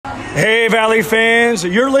Hey, Valley fans,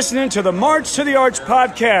 you're listening to the March to the Arch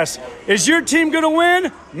podcast. Is your team going to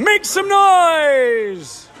win? Make some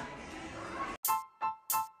noise!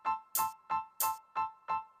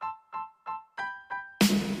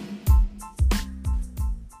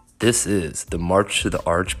 This is the March to the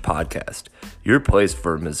Arch podcast, your place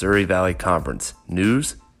for Missouri Valley Conference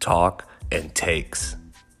news, talk, and takes.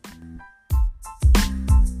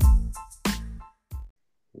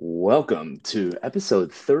 Welcome to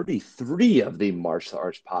episode 33 of the March to the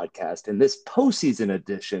Arch podcast. In this postseason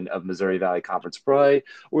edition of Missouri Valley Conference Play,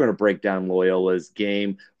 we're going to break down Loyola's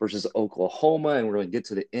game versus Oklahoma, and we're going to get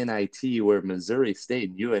to the NIT where Missouri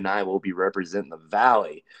State and UNI will be representing the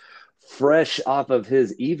Valley. Fresh off of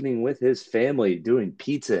his evening with his family, doing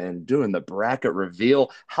pizza and doing the bracket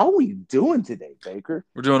reveal. How are we doing today, Baker?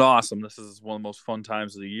 We're doing awesome. This is one of the most fun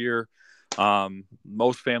times of the year.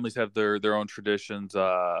 Most families have their own traditions.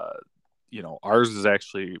 Ours is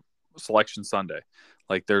actually Selection Sunday.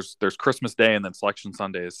 Like there's Christmas Day, and then Selection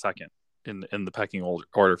Sunday is second in the pecking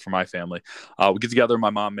order for my family. We get together. My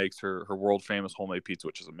mom makes her world famous homemade pizza,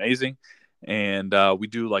 which is amazing. And we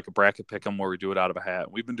do like a bracket pick 'em where we do it out of a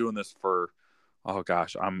hat. We've been doing this for, oh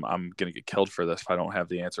gosh, I'm gonna get killed for this if I don't have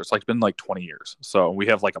the answer. It's been like 20 years. So we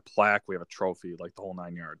have like a plaque, we have a trophy, like the whole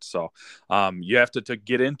 9 yards. So you have to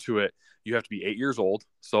get into it. You have to be 8 years old.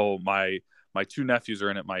 So my two nephews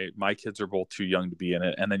are in it. My kids are both too young to be in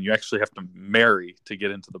it. And then you actually have to marry to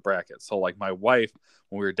get into the bracket. So like my wife,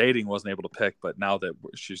 when we were dating, wasn't able to pick, but now that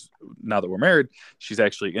we're married, she's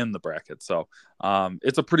actually in the bracket. So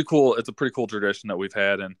it's a pretty cool tradition that we've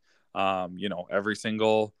had. And every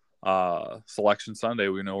single Selection Sunday,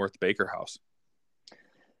 we know we're at the Baker House.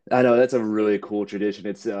 I know that's a really cool tradition.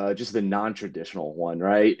 It's just the non-traditional one,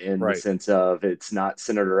 right? In the sense of it's not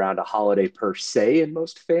centered around a holiday per se in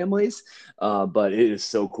most families, but it is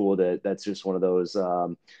so cool that's just one of those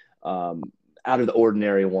out of the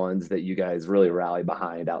ordinary ones that you guys really rally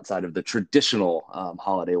behind outside of the traditional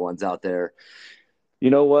holiday ones out there. You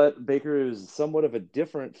know what, Baker, is somewhat of a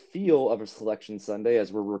different feel of a Selection Sunday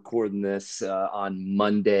as we're recording this on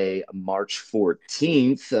Monday, March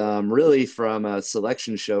 14th, really from a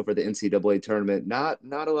selection show for the NCAA tournament. Not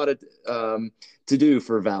a lot of to do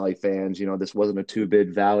for Valley fans. You know, this wasn't a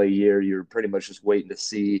two-bid Valley year. You're pretty much just waiting to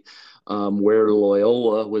see where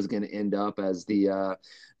Loyola was going to end up as the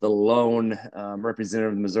lone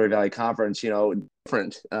representative of the Missouri Valley Conference. You know,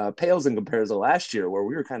 different pales in comparison to last year where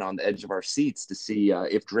we were kind of on the edge of our seats to see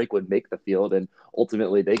if Drake would make the field, and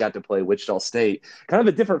ultimately they got to play Wichita State. Kind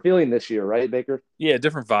of a different feeling this year, right, Baker? Yeah,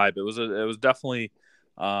 different vibe. It was definitely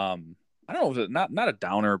I don't know, was it not a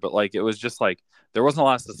downer, but like it was just like there wasn't a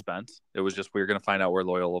lot of suspense. It was just we were going to find out where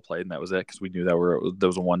Loyola played, and that was it, because we knew that there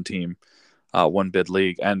was a one team one bid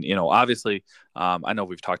league. And obviously I know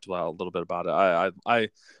we've talked a little bit about it. I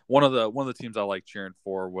one of the teams I like cheering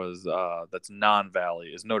for was that's non-Valley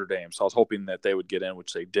is Notre Dame. So I was hoping that they would get in,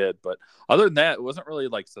 which they did. But other than that, it wasn't really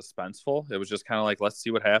like suspenseful. It was just kind of like, let's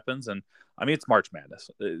see what happens. And I mean, it's March Madness.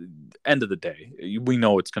 End of the day, we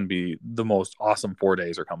know it's going to be the most awesome 4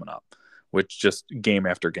 days are coming up, which just game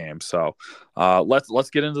after game. So let's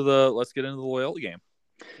get into the Loyola game.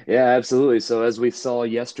 Yeah, absolutely. So as we saw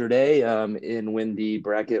yesterday, when the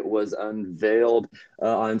bracket was unveiled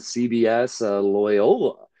on CBS,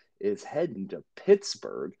 Loyola is heading to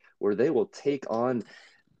Pittsburgh, where they will take on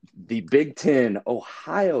the Big Ten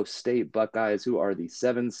Ohio State Buckeyes, who are the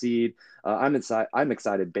 7 seed. I'm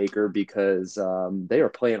excited, Baker, because they are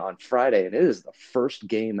playing on Friday, and it is the first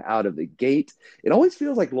game out of the gate. It always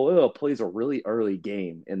feels like Loyola plays a really early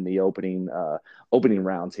game in the opening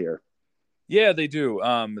rounds here. Yeah, they do.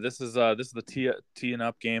 This is the teeing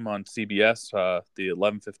up game on CBS, the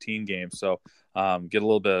 11:15 game. So get a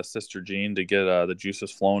little bit of Sister Jean to get the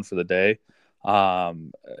juices flowing for the day.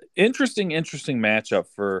 Interesting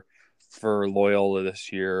matchup for Loyola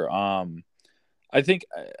this year. I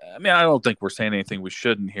don't think we're saying anything we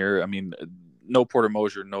shouldn't here. I mean, no Porter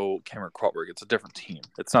Mosier, no Cameron Krutberg. It's a different team.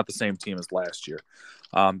 It's not the same team as last year.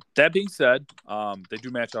 That being said, they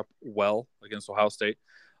do match up well against Ohio State.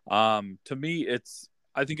 To me,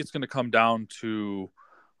 I think it's going to come down to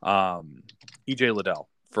EJ Liddell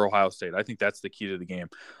for Ohio State. I think that's the key to the game.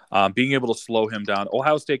 Being able to slow him down.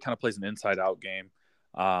 Ohio State kind of plays an inside-out game.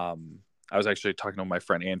 I was actually talking to my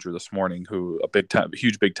friend Andrew this morning, who a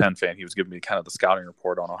huge Big Ten fan. He was giving me kind of the scouting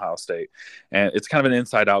report on Ohio State, and it's kind of an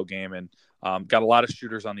inside-out game, and got a lot of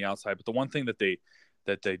shooters on the outside. But the one thing that they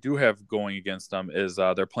do have going against them is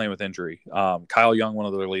they're playing with injury. Kyle Young, one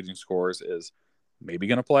of their leading scorers, is maybe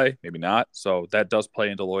going to play, maybe not. So that does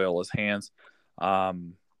play into Loyola's hands.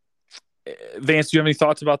 Vance, do you have any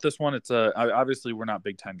thoughts about this one? It's obviously we're not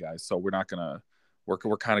Big Ten guys, so we're not gonna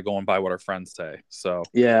we're kind of going by what our friends say. So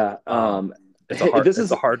yeah,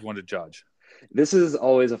 it's a hard one to judge. This is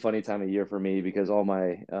always a funny time of year for me because all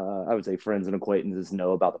my, I would say, friends and acquaintances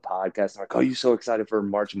know about the podcast. They're like, "Oh, you so excited for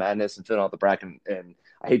March Madness and filling out the bracket?" And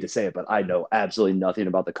I hate to say it, but I know absolutely nothing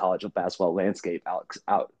about the college basketball landscape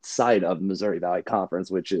outside of Missouri Valley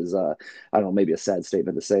Conference, which is, I don't know, maybe a sad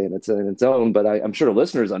statement to say in its own, but I'm sure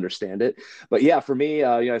listeners understand it. But yeah, for me,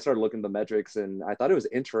 I started looking at the metrics, and I thought it was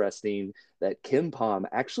interesting that Kim Pom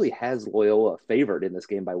actually has Loyola favored in this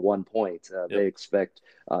game by 1 point. They expect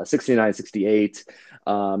 69-68.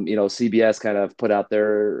 CBS kind of put out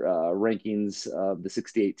their rankings of the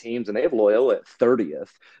 68 teams, and they have Loyola at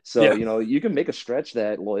 30th. So, you can make a stretch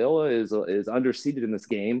that Loyola is underseeded in this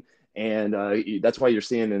game. And that's why you're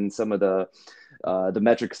seeing in some of the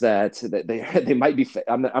metrics that they might be.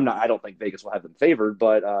 I don't think Vegas will have them favored,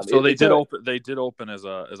 but so they did open as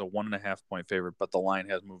a 1.5 point favorite, but the line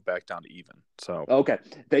has moved back down to even. So okay,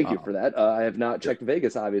 thank you for that. I have not checked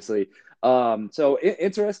Vegas, obviously. So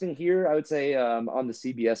interesting here. I would say on the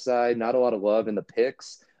CBS side, not a lot of love in the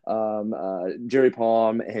picks. Jerry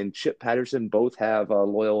Palm and Chip Patterson both have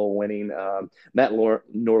Loyola winning. Matt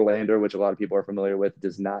Norlander, which a lot of people are familiar with,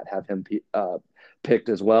 does not have him picked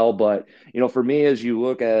as well. But, for me, as you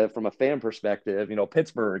look at it from a fan perspective,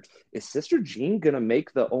 Pittsburgh, is Sister Jean going to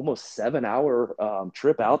make the almost 7-hour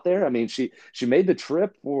trip out there? I mean, she made the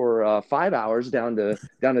trip for 5 hours down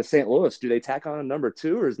to St. Louis. Do they tack on a number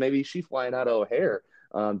 2, or is maybe she flying out of O'Hare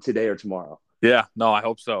today or tomorrow? Yeah, no, I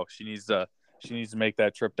hope so. She needs to make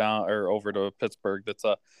that trip down or over to Pittsburgh. It's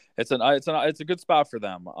a good spot for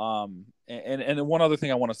them. And one other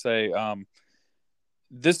thing I want to say,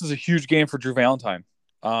 this is a huge game for Drew Valentine.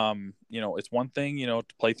 It's one thing, to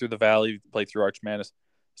play through the Valley, play through Arch Madness.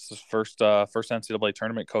 It's his first NCAA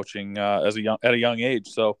tournament coaching at a young age.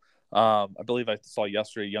 So I believe I saw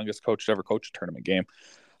yesterday, youngest coach to ever coach a tournament game.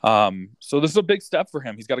 So this is a big step for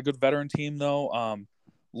him. He's got a good veteran team though.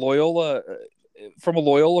 Loyola, from a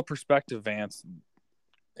Loyola perspective, Vance,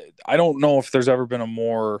 I don't know if there's ever been a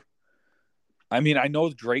more. I mean, I know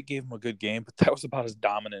Drake gave him a good game, but that was about as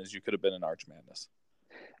dominant as you could have been in Arch Madness.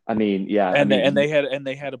 I mean, yeah, and they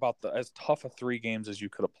had about as tough of 3 games as you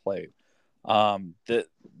could have played.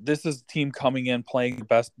 This is a team coming in playing the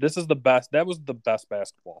best. This is the best. That was the best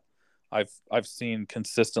basketball I've seen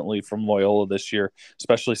consistently from Loyola this year,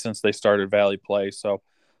 especially since they started Valley play. So.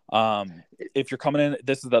 If you're coming in,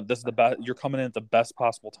 this is the best. You're coming in at the best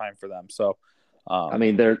possible time for them. So,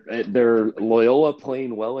 they're Loyola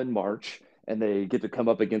playing well in March, and they get to come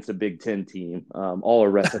up against a Big Ten team. All a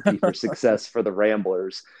recipe for success for the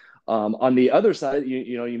Ramblers. On the other side,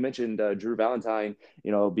 you mentioned Drew Valentine,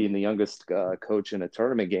 being the youngest coach in a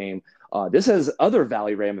tournament game. This has other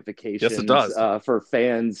Valley ramifications. Yes, it does. For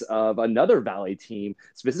fans of another Valley team,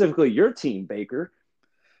 specifically your team, Baker.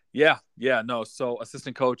 Yeah, no. So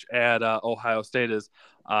assistant coach at Ohio State is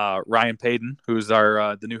Ryan Payton, who's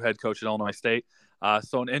the new head coach at Illinois State.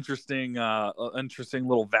 So an interesting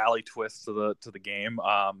little Valley twist to the game.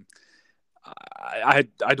 I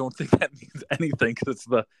don't think that means anything because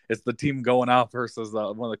it's the team going out versus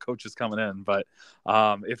one of the coaches coming in. But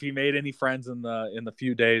if he made any friends in the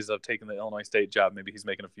few days of taking the Illinois State job, maybe he's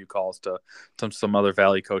making a few calls to some other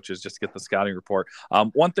Valley coaches just to get the scouting report.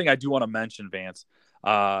 One thing I do want to mention, Vance.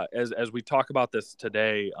 As we talk about this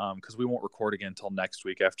today, because we won't record again until next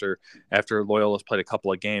week after Loyola's played a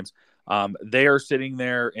couple of games. They are sitting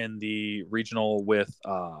there in the regional with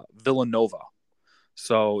Villanova.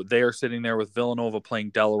 So they are sitting there with Villanova playing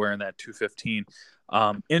Delaware in that 2:15.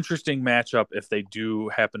 Interesting matchup if they do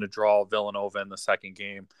happen to draw Villanova in the second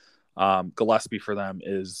game. Gillespie for them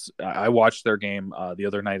is I watched their game the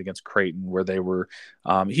other night against Creighton where they were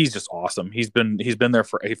he's just awesome. He's been there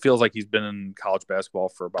for it feels like he's been in college basketball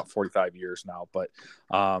for about 45 years now, but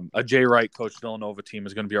a Jay Wright coached Villanova team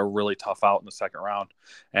is going to be a really tough out in the second round,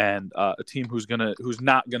 and a team who's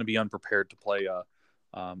not going to be unprepared to play a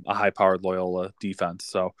high-powered Loyola defense.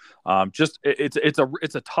 So it's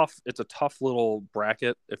a tough little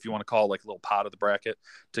bracket, if you want to call it, like a little pot of the bracket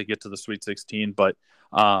to get to the Sweet 16. But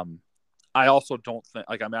I also don't think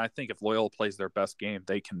I think if Loyola plays their best game,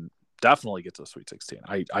 they can definitely get to the Sweet 16.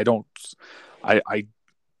 I don't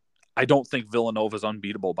think Villanova is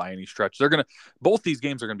unbeatable by any stretch. Both these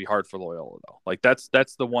games are gonna be hard for Loyola though. Like that's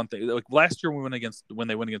the one thing. Like last year when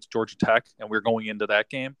they went against Georgia Tech and we were going into that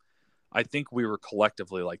game, I think we were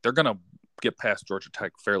collectively like they're gonna get past Georgia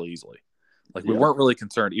Tech fairly easily. Like we weren't really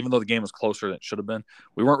concerned, even though the game was closer than it should have been.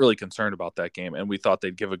 We weren't really concerned about that game, and we thought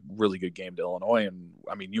they'd give a really good game to Illinois. And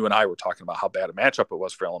I mean, you and I were talking about how bad a matchup it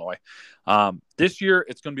was for Illinois. This year,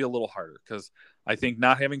 it's going to be a little harder because I think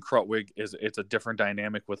not having Krutwig it's a different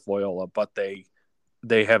dynamic with Loyola, but they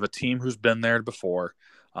They have a team who's been there before,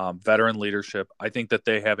 veteran leadership. I think that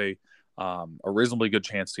they have a reasonably good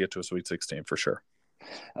chance to get to a Sweet 16 for sure.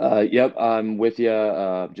 Yep, I'm with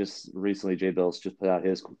you. Just recently, Jay Bills just put out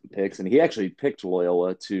his picks, and he actually picked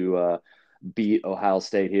Loyola to beat Ohio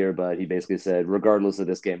State here, but he basically said, regardless of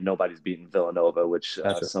this game, nobody's beating Villanova, which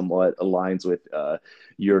Gotcha. somewhat aligns with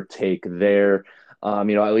your take there.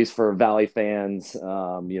 At least for Valley fans,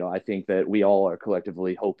 I think that we all are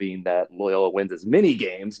collectively hoping that Loyola wins as many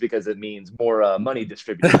games because it means more money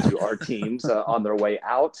distributed to our teams on their way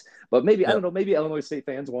out. But maybe, I don't know, maybe Illinois State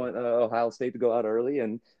fans want Ohio State to go out early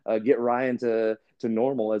and get Ryan to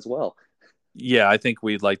normal as well. Yeah, I think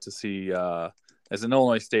we'd like to see, as an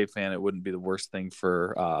Illinois State fan, it wouldn't be the worst thing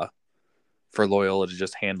for Loyola to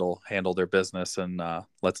just handle their business, and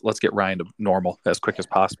let's get Ryan to normal as quick as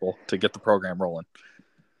possible to get the program rolling.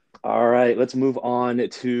 All right, let's move on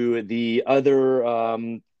to the other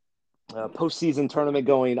postseason tournament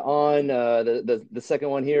going on. The second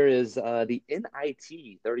one here is the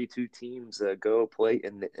NIT. 32 teams go play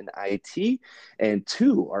in the NIT, and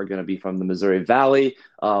 2 are going to be from the Missouri Valley.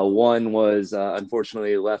 One was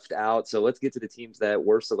unfortunately left out. So let's get to the teams that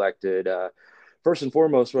were selected. First and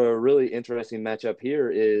foremost, a really interesting matchup here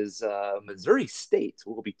is Missouri State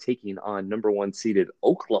will be taking on number 1 seeded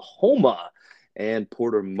Oklahoma and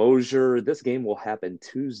Porter Moser. This game will happen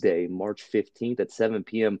Tuesday, March 15th at 7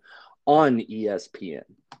 p.m. on ESPN.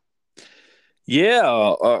 Yeah,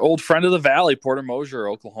 old friend of the Valley, Porter Moser,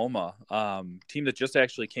 Oklahoma, team that just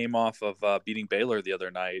actually came off of beating Baylor the other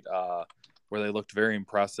night, where they looked very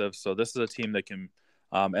impressive. So this is a team that can,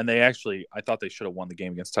 and they actually, I thought they should have won the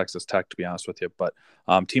game against Texas Tech, to be honest with you, but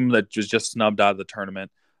team that was just snubbed out of the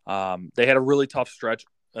tournament. They had a really tough stretch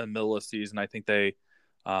in the middle of the season. I think they,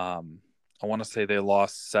 I want to say they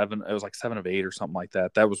lost 7. It was like 7 of 8 or something like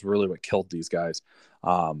that. That was really what killed these guys.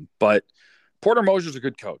 But Porter Moser's a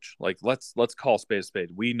good coach. Like let's call spade a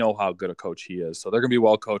spade. We know how good a coach he is. So they're going to be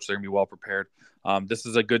well coached. They're going to be well prepared. This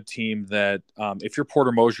is a good team that if you're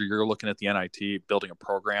Porter Moser, you're looking at the NIT, building a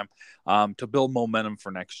program to build momentum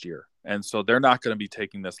for next year. And so they're not going to be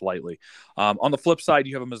taking this lightly. On the flip side,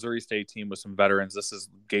 you have a Missouri State team with some veterans. This is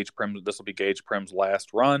Gage Prim. This will be Gage Prim's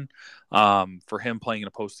last run for him playing in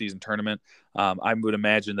a postseason tournament. I would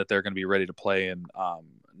imagine that they're going to be ready to play and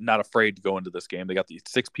not afraid to go into this game. They got the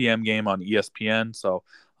 6 p.m. game on ESPN, so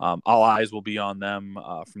all eyes will be on them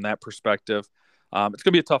from that perspective. It's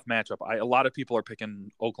going to be a tough matchup. A lot of people are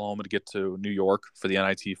picking Oklahoma to get to New York for the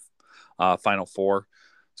NIT Final Four.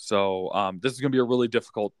 So this is going to be a really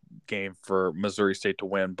difficult game for Missouri State to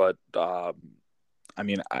win. But I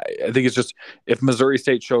think it's just if Missouri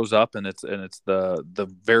State shows up and it's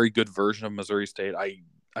the very good version of Missouri State, I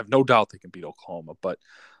have no doubt they can beat Oklahoma. But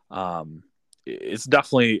it's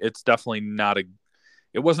definitely not a.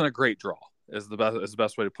 It wasn't a great draw. Is the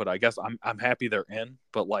best way to put it. I guess I'm happy they're in,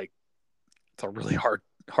 but like it's a really hard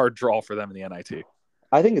draw for them in the NIT.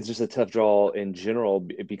 I think it's just a tough draw in general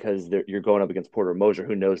because you're going up against Porter Moser,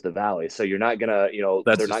 who knows the Valley. So you're not gonna,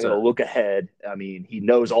 they're not gonna look ahead. I mean, he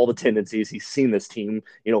knows all the tendencies. He's seen this team,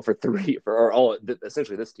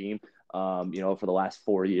 essentially this team, for the last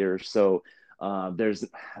 4 years. So there's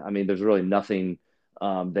really nothing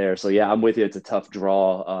there. So yeah, I'm with you. It's a tough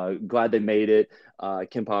draw. Glad they made it.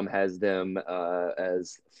 KenPom has them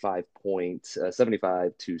as 5 points,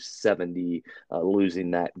 75-70,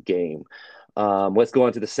 losing that game. Let's go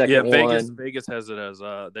on to the second one. Vegas has it as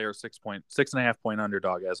they are 6.5 point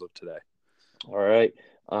underdog as of today. All right.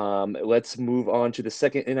 Let's move on to the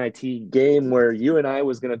second NIT game where UNI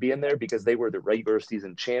was going to be in there because they were the regular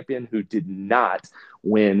season champion who did not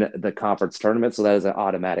win the conference tournament. So that is an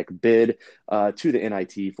automatic bid to the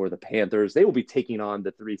NIT for the Panthers. They will be taking on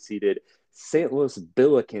the 3-seeded St. Louis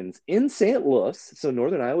Billikens in St. Louis. So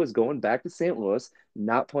Northern Iowa is going back to St. Louis,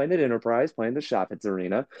 not playing at Enterprise, playing the Chaffetz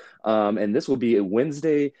Arena. And this will be a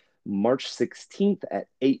Wednesday, March 16th at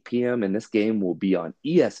 8 p.m. And this game will be on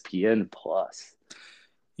ESPN+.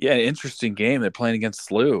 Yeah, interesting game. They're playing against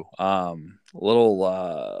SLU. I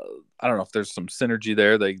don't know if there's some synergy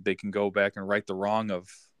there. They can go back and right the wrong of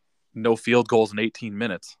no field goals in 18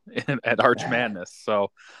 minutes at Arch Madness.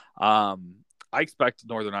 So I expect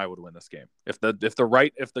Northern Iowa to win this game. If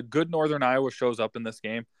the good Northern Iowa shows up in this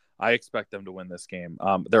game, I expect them to win this game.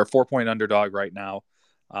 They're a 4-point underdog right now.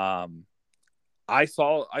 I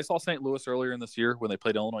saw St. Louis earlier in this year when they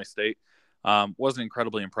played Illinois State. Wasn't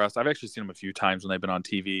incredibly impressed. I've actually seen them a few times when they've been on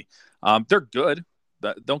TV. They're good.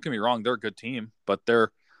 Don't get me wrong, they're a good team, but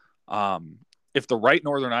they're if the right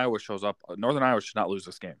Northern Iowa shows up, Northern Iowa should not lose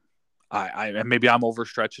this game. And maybe I'm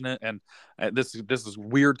overstretching it, and this is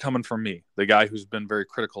weird coming from me, the guy who's been very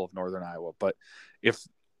critical of Northern Iowa. But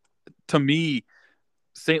to me,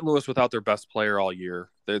 St. Louis without their best player all year.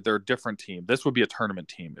 They're a different team. This would be a tournament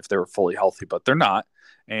team if they were fully healthy, but they're not.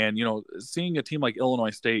 And, seeing a team like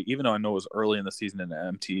Illinois State, even though I know it was early in the season in the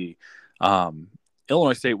MTE,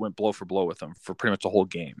 Illinois State went blow for blow with them for pretty much the whole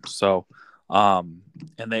game. So, and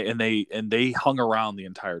they hung around the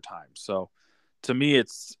entire time. So to me,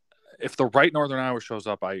 it's, if the right Northern Iowa shows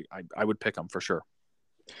up, I would pick them for sure.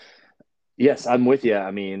 Yes, I'm with you. I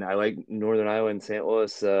mean, I like Northern Iowa and St.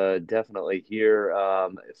 Louis definitely here.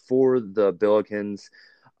 For the Billikens,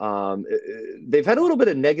 they've had a little bit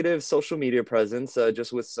of negative social media presence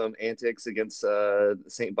just with some antics against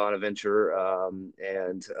St. Bonaventure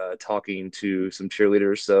and talking to some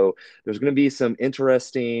cheerleaders. So there's going to be some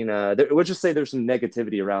interesting we'll just say there's some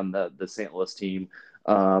negativity around the St. Louis team.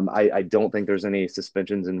 I don't think there's any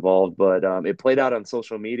suspensions involved, but it played out on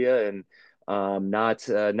social media, and not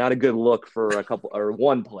a good look for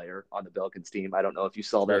one player on the Billikens team. I don't know if you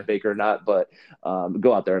saw that, Baker, or not, but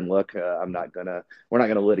go out there and look. We're not gonna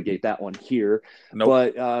litigate that one here.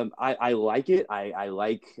 Nope. But I like it. I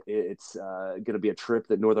like it's gonna be a trip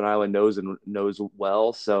that Northern Iowa knows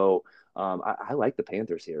well. So I like the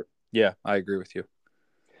Panthers here. Yeah, I agree with you.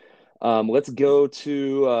 Let's go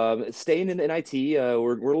to staying in the NIT.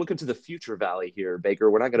 We're looking to the future Valley here, Baker.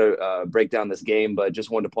 We're not going to break down this game, but just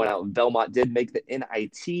wanted to point out Belmont did make the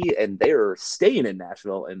NIT, and they're staying in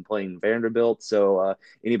Nashville and playing Vanderbilt. So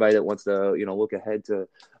anybody that wants to look ahead to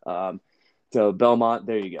Belmont,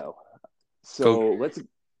 there you go. So let's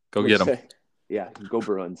get them. Yeah, go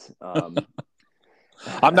Bruins.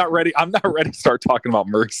 I'm not ready. I'm not ready to start talking about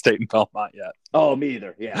Murray State and Belmont yet. Oh, me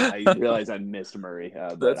either. Yeah, I realize I missed Murray.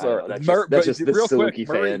 That's all right. That's just the Silky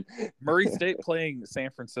fan. Murray State playing San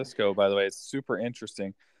Francisco, by the way, it's super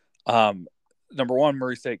interesting. Number one,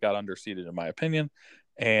 Murray State got underseeded, in my opinion,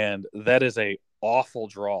 and that is a awful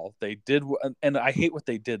draw. They did, and I hate what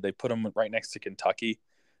they did. They put them right next to Kentucky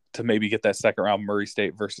to maybe get that second round, Murray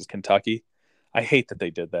State versus Kentucky. I hate that they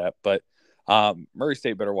did that, but Murray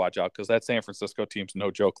State better watch out, because that San Francisco team's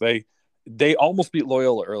no joke. They almost beat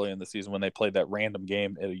Loyola early in the season when they played that random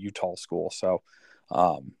game at a Utah school. So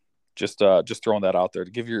just throwing that out there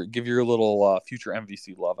to give your little future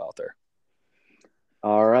MVC love out there.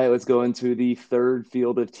 All right, let's go into the third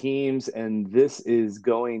field of teams, and this is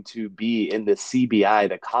going to be in the CBI,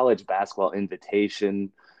 the College Basketball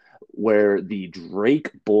Invitation, where the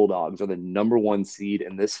Drake Bulldogs are the number one seed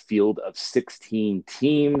in this field of 16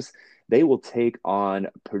 teams. They will take on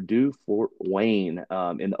Purdue Fort Wayne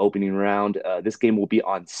in the opening round. This game will be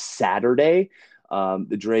on Saturday.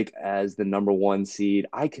 The Drake as the number one seed.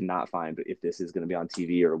 I cannot find if this is going to be on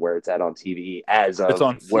TV or where it's at on TV. It's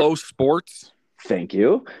on Flow Sports. Thank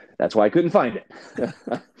you. That's why I couldn't find it.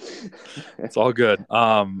 It's all good.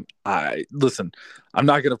 Listen, I'm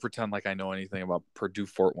not going to pretend like I know anything about Purdue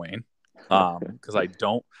Fort Wayne because I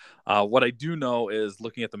don't. What I do know is,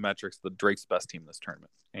 looking at the metrics, the Drake's best team in this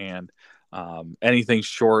tournament, and anything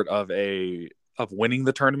short of winning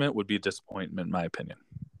the tournament would be a disappointment, in my opinion.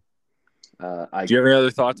 Do you have any other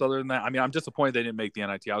thoughts other than that? I mean, I'm disappointed they didn't make the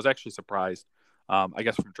NIT. I was actually surprised. I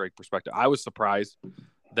guess from Drake perspective, I was surprised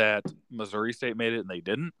that Missouri State made it and they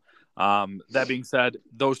didn't. That being said,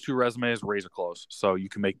 those two resumes, razor close, so you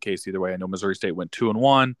can make a case either way. I know Missouri State went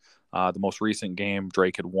 2-1. The most recent game,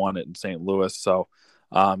 Drake had won it in St. Louis, so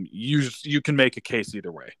you can make a case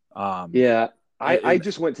either way. I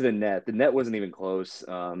just went to the net. The net wasn't even close.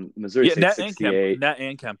 Missouri State net 68. Net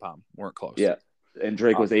and KenPom weren't close. Yeah. And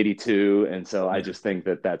Drake was 82, and so I just think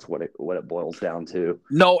that's what it boils down to.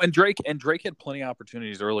 No, and Drake had plenty of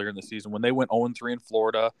opportunities earlier in the season when they went 0-3 in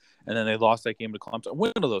Florida, and then they lost that game to Clemson.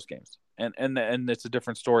 Win one of those games, and it's a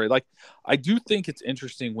different story. Like, I do think it's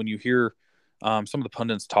interesting when you hear some of the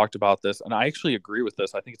pundits talked about this, and I actually agree with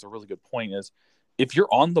this. I think it's a really good point. Is if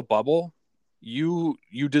you're on the bubble, you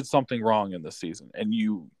did something wrong in this season, and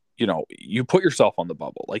you put yourself on the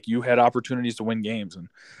bubble. Like, you had opportunities to win games, and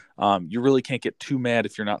you really can't get too mad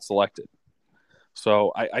if you're not selected.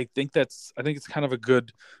 So I think it's kind of a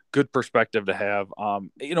good perspective to have.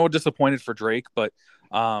 Disappointed for Drake, but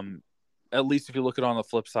at least if you look at it on the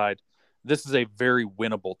flip side, this is a very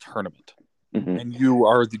winnable tournament, and you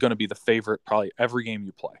are going to be the favorite probably every game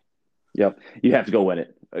you play. Yep, you have to go win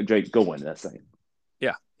it. Drake, go win that thing.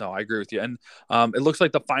 Yeah, no, I agree with you. And it looks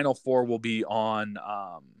like the Final Four will be on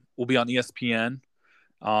ESPN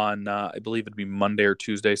on I believe it'd be Monday or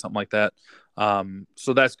Tuesday, something like that.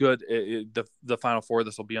 So that's good. The Final Four,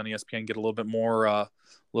 this will be on ESPN, get a little bit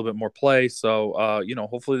more play. So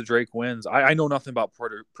hopefully the Drake wins. I know nothing about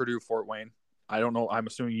Purdue Fort Wayne. I don't know. I'm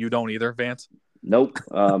assuming you don't either, Vance. Nope.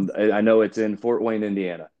 I know it's in Fort Wayne,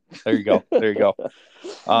 Indiana. There you go.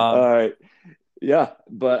 All right. Yeah,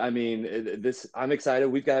 but I mean, I'm excited.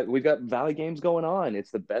 We've got Valley games going on. It's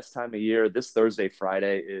the best time of year. This Thursday,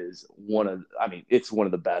 Friday is it's one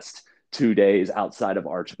of the best 2 days outside of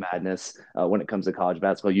Arch Madness when it comes to college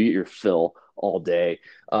basketball. You get your fill all day.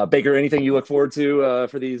 Baker, anything you look forward to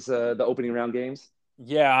for these the opening round games?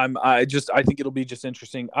 Yeah, I think it'll be just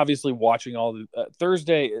interesting. Obviously, watching all the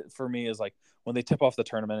Thursday for me is like when they tip off the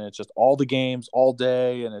tournament, and it's just all the games all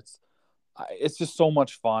day, and it's just so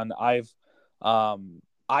much fun. I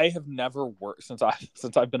have never worked since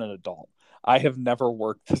I've been an adult. I have never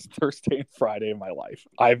worked this Thursday and Friday in my life.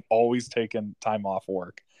 I've always taken time off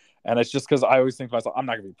work. And it's just because I always think to myself, I'm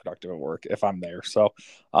not going to be productive at work if I'm there. So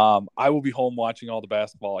I will be home watching all the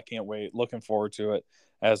basketball. I can't wait. Looking forward to it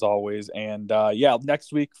as always. And yeah,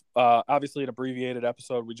 next week, obviously an abbreviated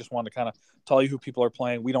episode. We just wanted to kind of tell you who people are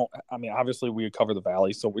playing. Obviously we cover the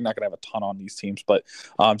Valley, so we're not going to have a ton on these teams, but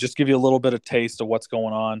just give you a little bit of taste of what's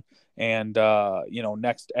going on. And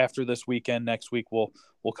after this weekend, next week we'll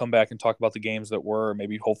come back and talk about the games that were,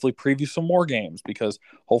 maybe hopefully preview some more games, because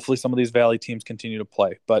hopefully some of these Valley teams continue to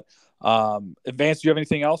play. But Advance, do you have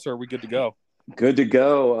anything else, or are we good to go? Good to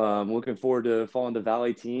go. Looking forward to following the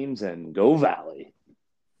Valley teams, and go Valley.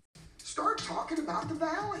 Start talking about the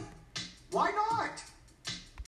Valley. Why not?